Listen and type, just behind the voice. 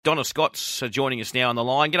Donna Scott's joining us now on the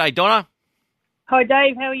line. G'day, Donna. Hi,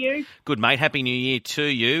 Dave. How are you? Good, mate. Happy New Year to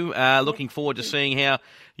you. Looking forward to seeing how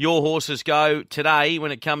your horses go today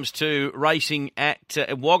when it comes to racing at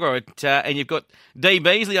Wagga. And you've got Dee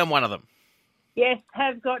Beasley on one of them. Yes,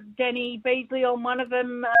 have got Danny Beasley on one of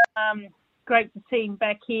them. Great to see him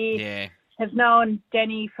back here. Yeah. Have known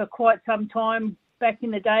Danny for quite some time back in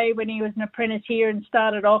the day when he was an apprentice here and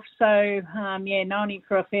started off. So, known him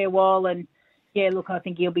for a fair while. And, I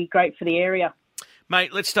think he'll be great for the area.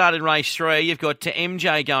 Mate, let's start in race 3. You've got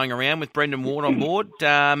MJ going around with Brendan Ward on board,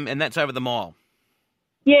 and that's over the mile.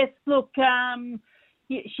 Yes, look,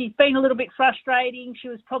 she's been a little bit frustrating. She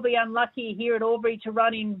was probably unlucky here at Albury to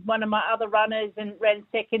run in one of my other runners and ran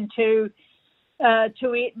second to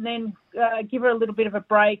it, and then give her a little bit of a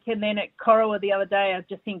break. And then at Corowa the other day, I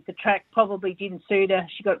just think the track probably didn't suit her.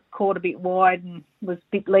 She got caught a bit wide and was a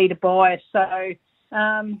bit leader biased. So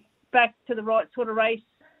back to the right sort of race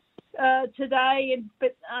today,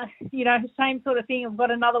 but same sort of thing. I've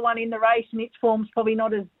got another one in the race, and its form's probably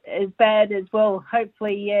not as bad as well.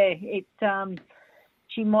 Hopefully,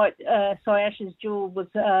 she might. Sayash's Jewel was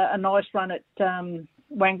a nice run at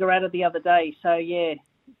Wangaratta the other day. So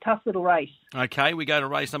tough little race. Okay, we go to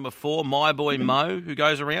race number 4. My Boy Mo, who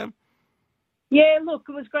goes around. Yeah, look,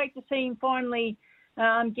 it was great to see him finally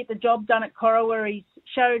get the job done at Corowa. He's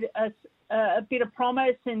showed us a bit of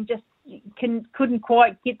promise and just couldn't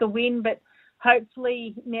quite get the win, but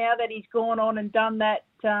hopefully now that he's gone on and done that,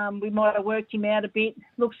 we might have worked him out a bit.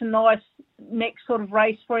 Looks a nice next sort of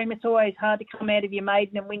race for him. It's always hard to come out of your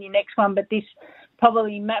maiden and win your next one, but this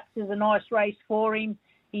probably maps as a nice race for him.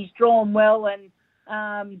 He's drawn well and,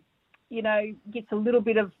 gets a little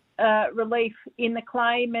bit of relief in the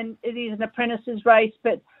claim, and it is an apprentice's race,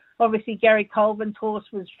 but obviously Gary Colvin's horse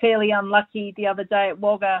was fairly unlucky the other day at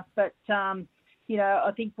Wagga, but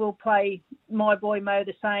I think we'll play My Boy Mo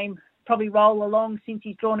the same, probably roll along since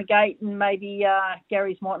he's drawn a gate, and maybe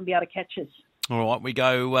Gary's mightn't be able to catch us. All right, we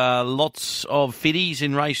go lots of fiddies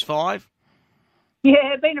in race 5.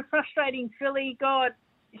 Yeah, been a frustrating filly. God,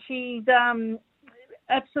 she's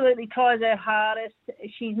absolutely tries her hardest.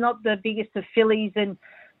 She's not the biggest of fillies and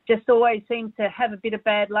just always seems to have a bit of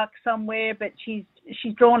bad luck somewhere, but she's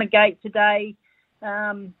drawn a gate today.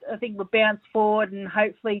 I think we'll bounce forward, and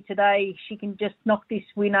hopefully today she can just knock this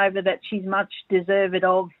win over that she's much deserved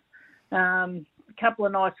of. A couple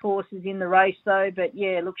of nice horses in the race though, but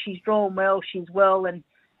look, she's drawn well, she's well, and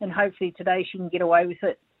hopefully today she can get away with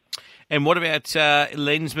it. And what about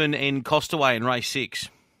Lensman and Costaway in race 6?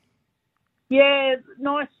 Yeah,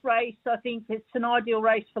 nice race. I think it's an ideal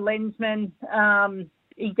race for Lensman.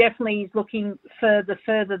 He definitely is looking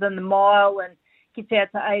further than the mile and gets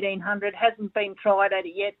out to 1,800. Hasn't been tried at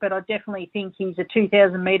it yet, but I definitely think he's a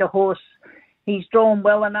 2,000 metre horse. He's drawn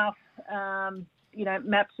well enough.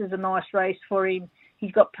 Maps is a nice race for him.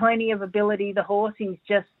 He's got plenty of ability, the horse. He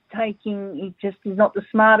just is not the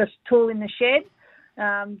smartest tool in the shed.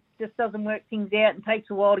 Just doesn't work things out and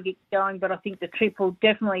takes a while to get going, but I think the trip will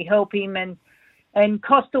definitely help him. And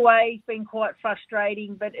Costaway's been quite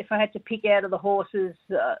frustrating, but if I had to pick out of the horses,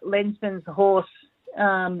 Lensman's the horse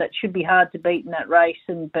that should be hard to beat in that race.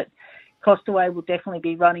 But Costaway will definitely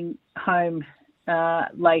be running home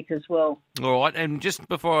late as well. All right, and just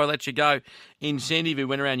before I let you go, Incentive, who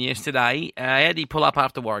went around yesterday, how did he pull up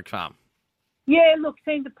after Warwick Farm? Yeah, look,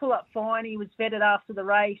 seemed to pull up fine. He was vetted after the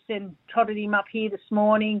race and trotted him up here this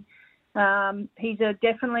morning. He's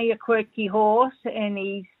definitely a quirky horse, and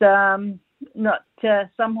he's not.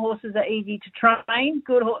 Some horses are easy to train,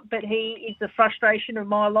 good, but he is the frustration of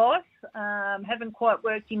my life. Haven't quite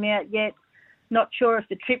worked him out yet. Not sure if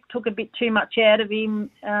the trip took a bit too much out of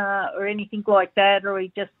him or anything like that, or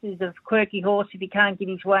he just is a quirky horse if he can't get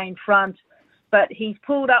his way in front. But he's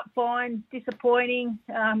pulled up fine, disappointing,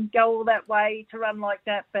 go all that way to run like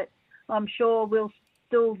that. But I'm sure we'll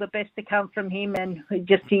still the best to come from him, and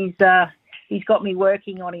he's got me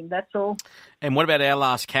working on him, that's all. And what about Our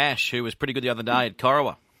Last Cash, who was pretty good the other day at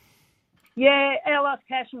Corowa? Yeah, Our Last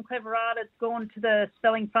Cash and Cleverada's gone to the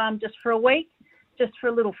Spelling Farm just for a week, just for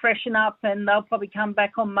a little freshen up, and they'll probably come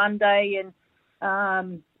back on Monday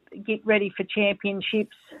and get ready for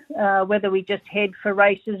championships, whether we just head for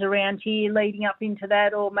races around here leading up into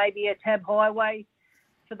that, or maybe a Tab Highway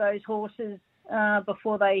for those horses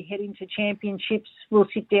before they head into championships. We'll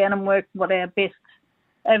sit down and work what our best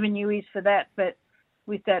avenue is for that. But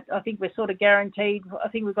with that, I think we're sort of guaranteed. I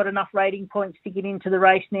think we've got enough rating points to get into the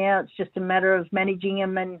race now. It's just a matter of managing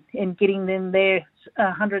them and getting them there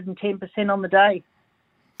 110% on the day.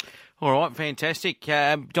 All right, fantastic.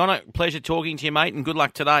 Donna, pleasure talking to you, mate, and good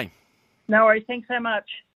luck today. No worries. Thanks so much.